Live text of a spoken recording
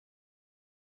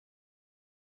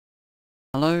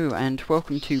Hello and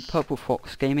welcome to Purple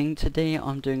Fox Gaming. Today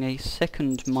I'm doing a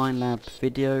second MineLab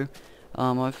video.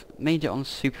 I've made it on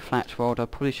super flat world. I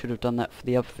probably should have done that for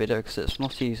the other video because it's a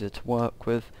lot easier to work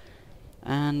with.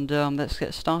 And let's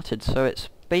get started. So it's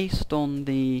based on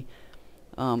the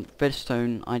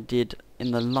redstone I did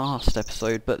in the last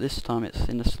episode, but this time it's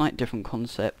in a slightly different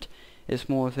concept. It's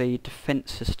more of a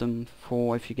defense system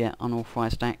for if you get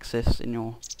unauthorized access in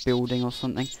your building or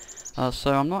something.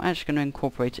 So I'm not actually going to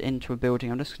incorporate it into a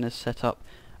building. I'm just going to set up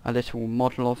a little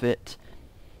model of it.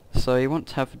 So you want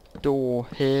to have a door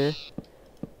here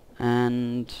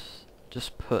and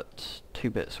just put 2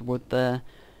 bits of wood there.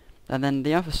 And then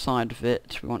the other side of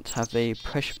it, we want to have a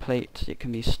pressure plate. It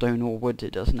can be stone or wood,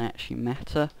 it doesn't actually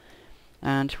matter.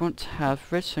 And we want to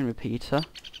have redstone repeater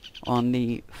on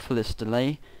the fullest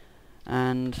delay.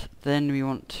 And then we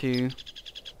want to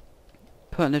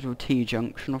put a little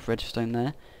T-junction of redstone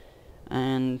there.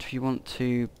 And you want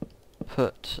to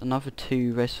put another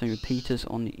 2 redstone repeaters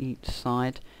on each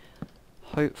side.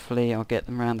 Hopefully I'll get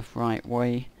them around the right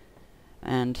way.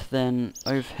 And then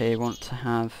over here you want to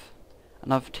have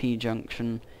another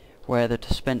T-junction where the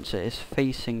dispenser is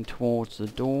facing towards the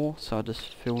door. So I'll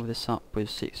just fill this up with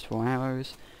 64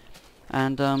 arrows.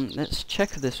 And let's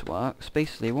check if this works.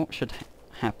 Basically what should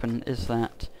happen is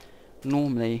that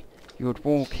normally you would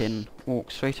walk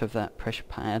straight over that pressure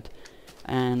pad,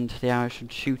 and the arrow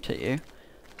should shoot at you.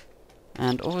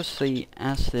 And obviously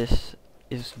as this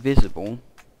is visible,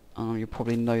 you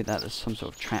probably know that there's some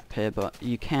sort of trap here, but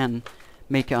you can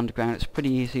make it underground. It's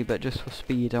pretty easy, but just for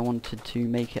speed I wanted to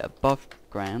make it above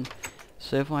ground.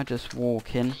 So if I just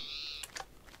walk in, you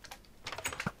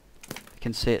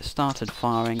can see it started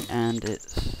firing, and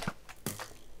it's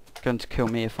going to kill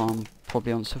me if I'm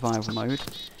probably on survival mode.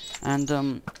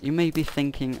 And you may be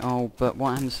thinking, oh, but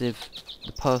what happens if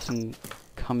the person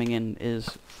coming in is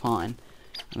fine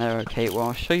and they're okay? Well,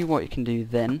 I'll show you what you can do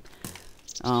then.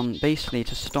 Basically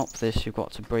to stop this you've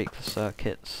got to break the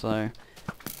circuit, so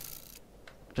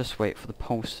just wait for the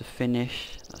pulse to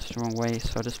finish. That's the wrong way,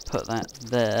 so I'll just put that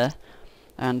there.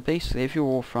 And basically if you're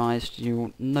authorized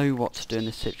you'll know what to do in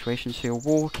this situation, so you'll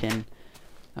walk in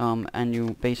and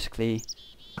you'll basically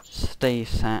stay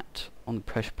sat on the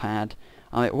pressure pad.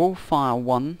 It will fire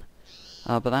 1,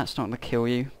 but that's not going to kill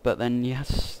you, but then you have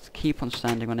to keep on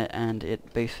standing on it and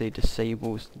it basically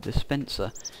disables the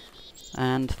dispenser.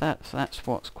 And that's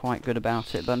what's quite good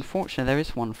about it. But unfortunately there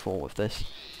is one flaw with this,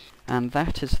 and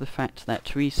that is the fact that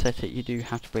to reset it you do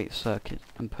have to break the circuit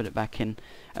and put it back in.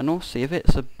 And also if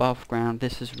it's above ground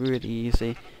this is really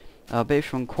easy, but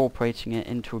if you're incorporating it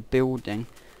into a building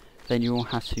then you will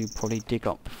have to probably dig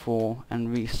up the floor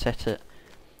and reset it.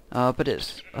 But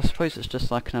I suppose it's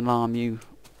just like an alarm, you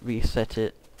reset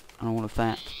it and all of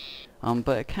that.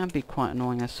 But it can be quite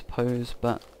annoying I suppose,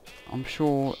 but I'm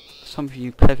sure some of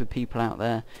you clever people out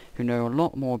there who know a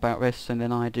lot more about redstone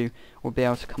than I do will be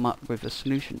able to come up with a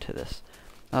solution to this.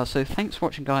 So thanks for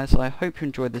watching guys, I hope you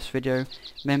enjoyed this video.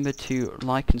 Remember to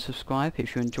like and subscribe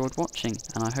if you enjoyed watching,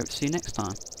 and I hope to see you next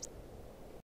time.